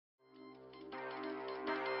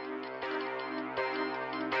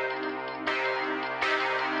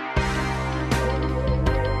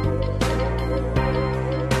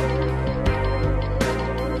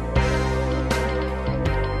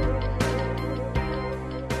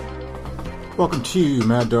Welcome to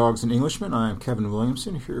Mad Dogs and Englishmen. I'm Kevin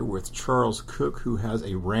Williamson here with Charles Cook, who has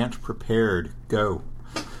a rant prepared. Go.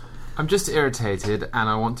 I'm just irritated and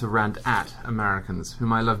I want to rant at Americans,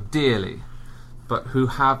 whom I love dearly, but who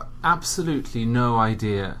have absolutely no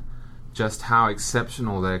idea just how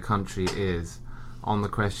exceptional their country is on the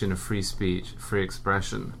question of free speech, free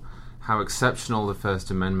expression, how exceptional the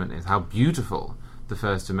First Amendment is, how beautiful the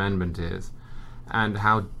First Amendment is, and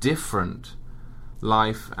how different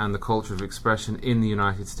life and the culture of expression in the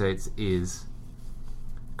United States is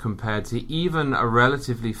compared to even a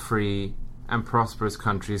relatively free and prosperous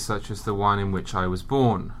country such as the one in which I was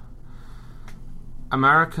born.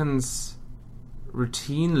 Americans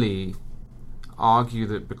routinely argue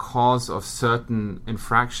that because of certain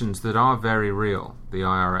infractions that are very real, the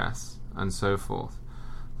IRS and so forth,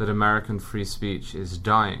 that American free speech is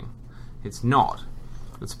dying. It's not.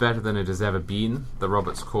 It's better than it has ever been. The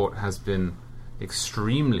Roberts Court has been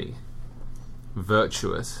extremely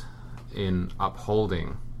virtuous in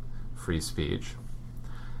upholding free speech.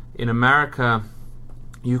 In America,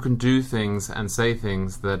 you can do things and say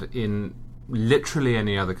things that in literally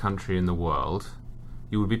any other country in the world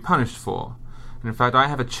you would be punished for. And in fact, I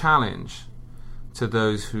have a challenge to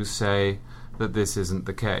those who say that this isn't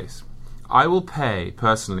the case. I will pay,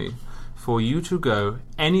 personally, for you to go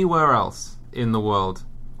anywhere else in the world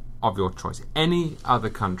of your choice, any other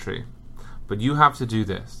country. But you have to do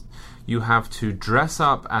this. You have to dress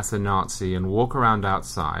up as a Nazi and walk around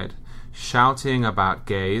outside shouting about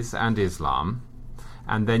gays and Islam,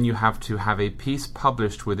 and then you have to have a piece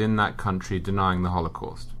published within that country denying the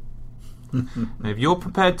Holocaust. Now, if you're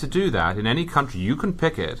prepared to do that in any country, you can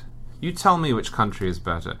pick it. You tell me which country is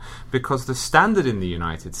better, because the standard in the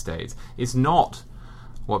United States is not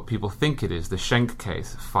what people think it is, the Schenck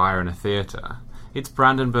case, fire in a theater. It's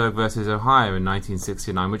Brandenburg versus Ohio in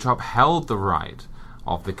 1969, which upheld the right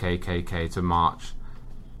of the KKK to march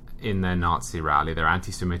in their Nazi rally, their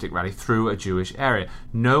anti-Semitic rally, through a Jewish area.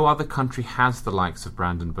 No other country has the likes of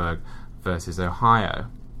Brandenburg versus Ohio.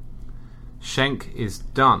 Schenck is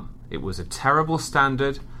done. It was a terrible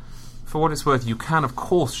standard. For what it's worth, you can, of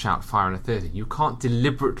course, shout fire in a theatre. You can't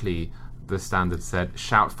deliberately, the standard said,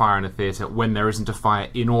 shout fire in a theatre when there isn't a fire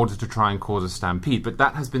in order to try and cause a stampede. But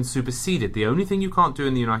that has been superseded. The only thing you can't do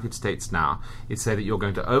in the United States now is say that you're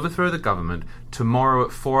going to overthrow the government. Tomorrow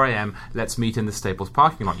at 4 a.m., let's meet in the Staples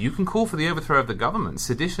parking lot. You can call for the overthrow of the government.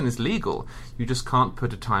 Sedition is legal. You just can't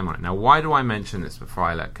put a time on it. Now, why do I mention this before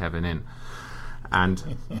I let Kevin in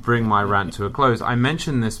and bring my rant to a close? I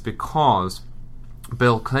mention this because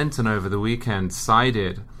Bill Clinton over the weekend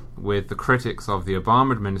sided with the critics of the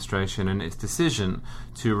Obama administration and its decision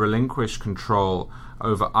to relinquish control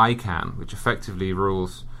over ICANN, which effectively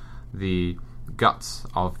rules the guts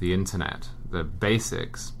of the internet, the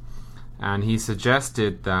basics. And he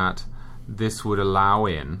suggested that this would allow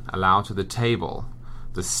to the table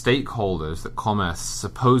the stakeholders that commerce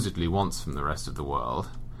supposedly wants from the rest of the world.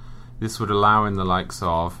 This would allow in the likes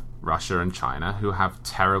of Russia and China, who have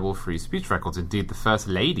terrible free speech records. Indeed, the First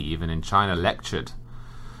Lady, even in China, lectured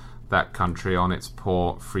that country on its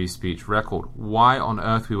poor free speech record. Why on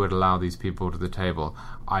earth we would allow these people to the table,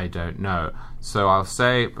 I don't know. So I'll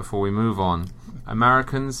say, before we move on,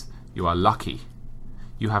 Americans, you are lucky.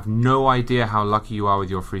 You have no idea how lucky you are with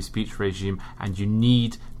your free speech regime, and you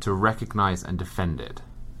need to recognize and defend it.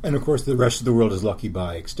 And of course, the rest of the world is lucky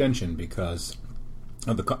by extension because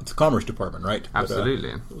of it's the Commerce Department, right?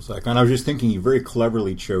 Absolutely. And I was just thinking, you very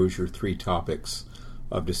cleverly chose your three topics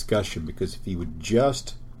of discussion, because if you would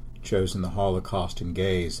just chosen the Holocaust and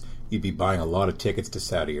gays, you'd be buying a lot of tickets to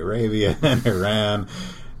Saudi Arabia and Iran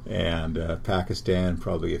and Pakistan,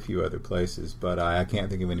 probably a few other places. But I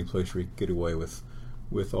can't think of any place where you could get away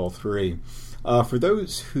with all three. For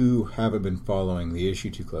those who haven't been following the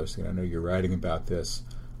issue too closely, and I know you're writing about this,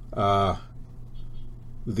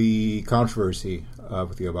 the controversy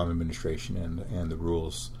with the Obama administration and the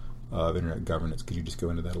rules of internet governance, could you just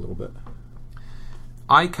go into that a little bit?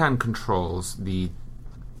 ICANN controls the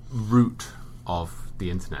root of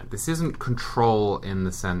the internet. This isn't control in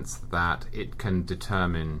the sense that it can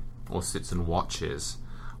determine or sits and watches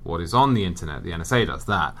what is on the internet. The NSA does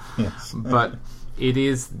that. Yes. But it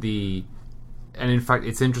is and in fact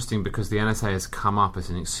it's interesting because the NSA has come up as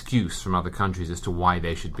an excuse from other countries as to why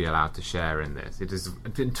they should be allowed to share in this. It is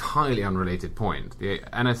an entirely unrelated point. The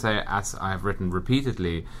NSA, as I have written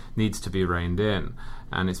repeatedly, needs to be reined in,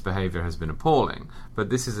 and its behavior has been appalling. But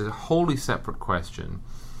this is a wholly separate question.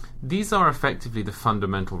 These are effectively the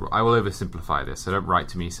fundamental... I will oversimplify this, so don't write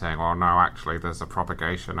to me saying, oh no, actually there's a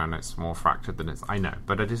propagation and it's more fractured than it's... I know,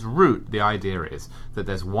 but at its root, the idea is that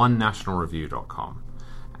there's one nationalreview.com,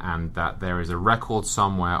 and that there is a record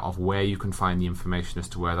somewhere of where you can find the information as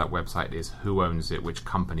to where that website is, who owns it, which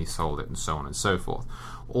company sold it, and so on and so forth.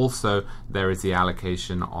 Also, there is the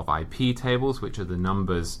allocation of IP tables, which are the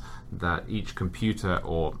numbers that each computer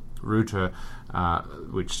or router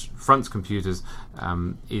which fronts computers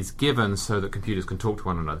is given so that computers can talk to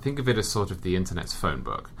one another. Think of it as sort of the internet's phone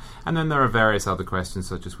book. And then there are various other questions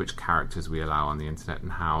such as which characters we allow on the internet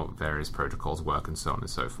and how various protocols work and so on and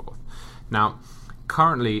so forth. Now,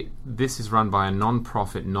 currently this is run by a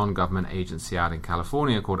non-profit, non-government agency out in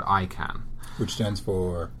California called ICANN. Which stands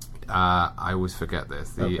for? I always forget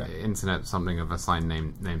this. The Okay. Internet something of assigned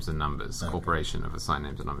names and numbers. Okay. Corporation of assigned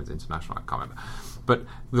names and numbers. International, I can't remember. But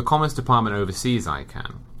the Commerce Department oversees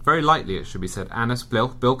ICANN. Very lightly, it should be said, and as Bill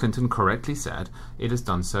Clinton correctly said, it has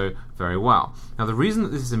done so very well. Now, the reason that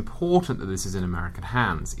this is important that this is in American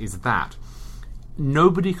hands is that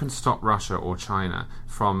nobody can stop Russia or China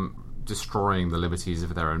from destroying the liberties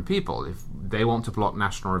of their own people. If they want to block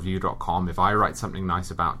nationalreview.com, if I write something nice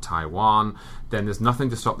about Taiwan, then there's nothing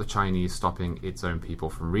to stop the Chinese stopping its own people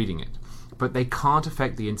from reading it. But they can't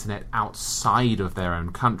affect the internet outside of their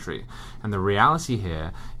own country. And the reality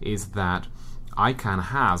here is that ICANN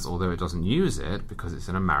has, although it doesn't use it because it's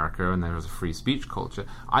in America and there is a free speech culture,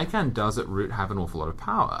 ICANN does at root have an awful lot of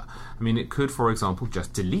power. I mean, it could, for example,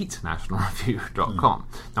 just delete nationalreview.com.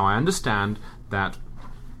 Now, I understand that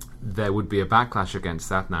there would be a backlash against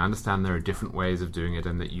that, and I understand there are different ways of doing it,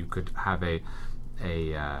 and that you could have a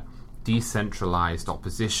decentralized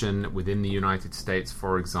opposition within the United States,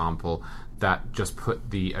 for example, that just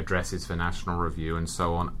put the addresses for National Review and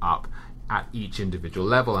so on up at each individual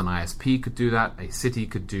level. An ISP could do that, a city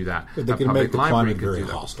could do that, But they a can public make the library climate could very do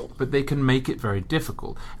that. hostile. But they can make it very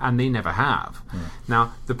difficult, and they never have. Yeah.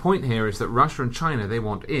 Now, the point here is that Russia and China, they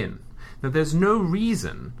want in. Now, there's no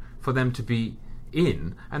reason for them to be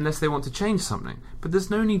in unless they want to change something. But there's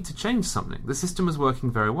no need to change something. The system is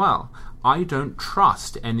working very well. I don't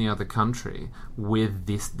trust any other country with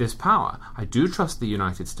this power. I do trust the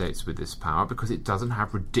United States with this power because it doesn't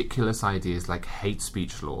have ridiculous ideas like hate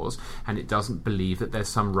speech laws, and it doesn't believe that there's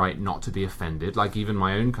some right not to be offended, like even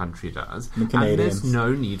my own country does. The And Canadians. there's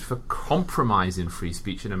no need for compromise in free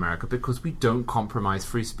speech in America because we don't compromise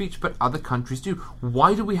free speech, but other countries do.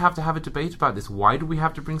 Why do we have to have a debate about this? Why do we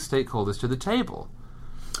have to bring stakeholders to the table?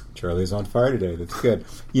 Charlie's on fire today. That's good.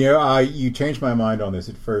 You changed my mind on this.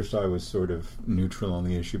 At first, I was sort of neutral on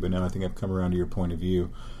the issue, but now I think I've come around to your point of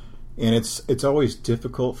view. And it's always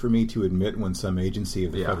difficult for me to admit when some agency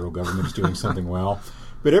of the federal government is doing something well.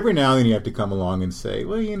 But every now and then you have to come along and say,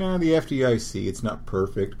 well, the FDIC, it's not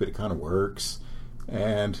perfect, but it kind of works.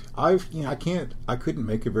 And I couldn't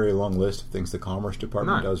make a very long list of things the Commerce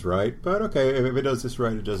Department does right. But okay, if it does this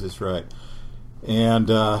right, it does this right. And,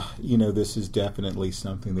 this is definitely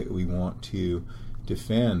something that we want to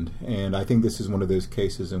defend. And I think this is one of those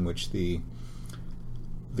cases in which the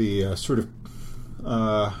sort of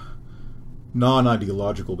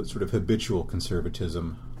non-ideological but sort of habitual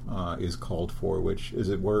conservatism is called for, which is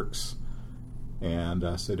it works.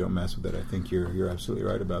 And so don't mess with it. I think you're absolutely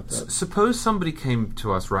right about that. Suppose somebody came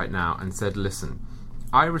to us right now and said, listen,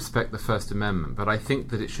 I respect the First Amendment, but I think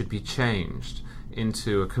that it should be changed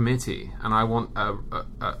into a committee, and I want I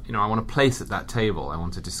want a place at that table. I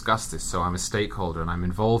want to discuss this, so I'm a stakeholder and I'm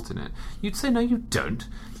involved in it. You'd say, no, you don't.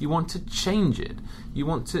 You want to change it. You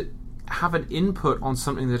want to have an input on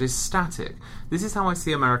something that is static. This is how I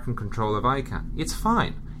see American control of ICANN. It's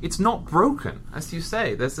fine. It's not broken, as you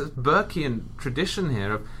say. There's a Burkean tradition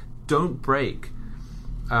here of don't break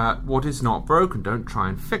what is not broken. Don't try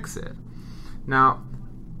and fix it. Now,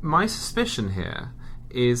 my suspicion here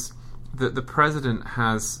is that the president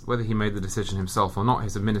has, whether he made the decision himself or not,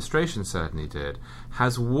 his administration certainly did,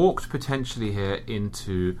 has walked potentially here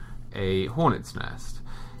into a hornet's nest.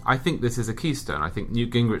 I think this is a keystone. I think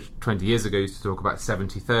Newt Gingrich 20 years ago used to talk about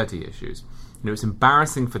 70-30 issues. It's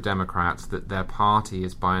embarrassing for Democrats that their party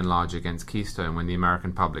is by and large against Keystone when the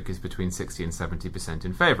American public is between 60 and 70%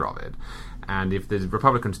 in favor of it. And if the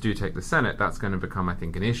Republicans do take the Senate, that's going to become, I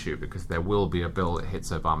think, an issue because there will be a bill that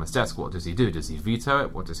hits Obama's desk. What does he do? Does he veto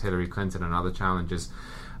it? What does Hillary Clinton and other challengers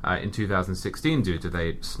in 2016 do? Do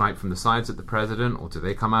they snipe from the sides at the president, or do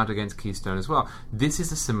they come out against Keystone as well? This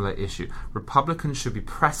is a similar issue. Republicans should be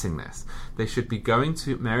pressing this. They should be going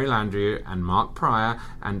to Mary Landrieu and Mark Pryor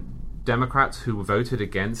and Democrats who voted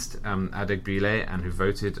against Adegbile and who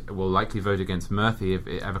will likely vote against Murthy if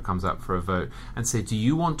it ever comes up for a vote, and say, do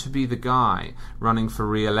you want to be the guy running for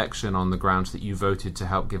re-election on the grounds that you voted to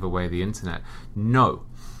help give away the internet? No.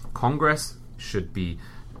 Congress should be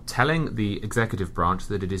telling the executive branch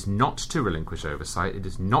that it is not to relinquish oversight, it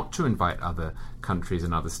is not to invite other countries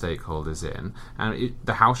and other stakeholders in, and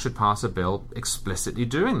the House should pass a bill explicitly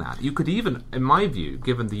doing that. You could even, in my view,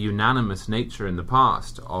 given the unanimous nature in the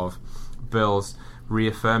past of bills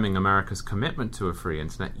reaffirming America's commitment to a free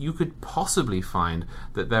internet, you could possibly find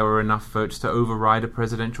that there were enough votes to override a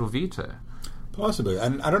presidential veto. Possibly.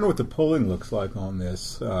 And I don't know what the polling looks like on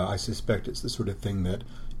this. I suspect it's the sort of thing that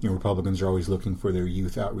Republicans are always looking for their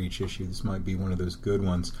youth outreach issue. This might be one of those good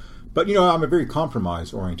ones. But, I'm a very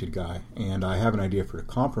compromise-oriented guy, and I have an idea for a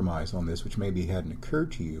compromise on this, which maybe hadn't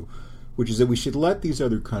occurred to you, which is that we should let these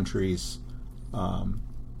other countries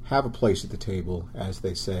have a place at the table, as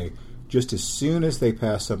they say, just as soon as they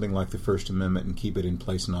pass something like the First Amendment and keep it in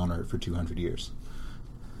place and honor it for 200 years.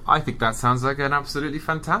 I think that sounds like an absolutely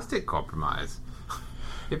fantastic compromise.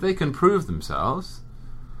 If they can prove themselves,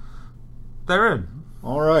 they're in.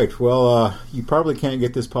 All right. Well, you probably can't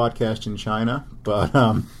get this podcast in China,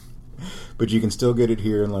 but you can still get it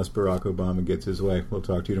here unless Barack Obama gets his way. We'll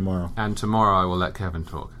talk to you tomorrow. And tomorrow I will let Kevin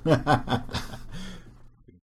talk.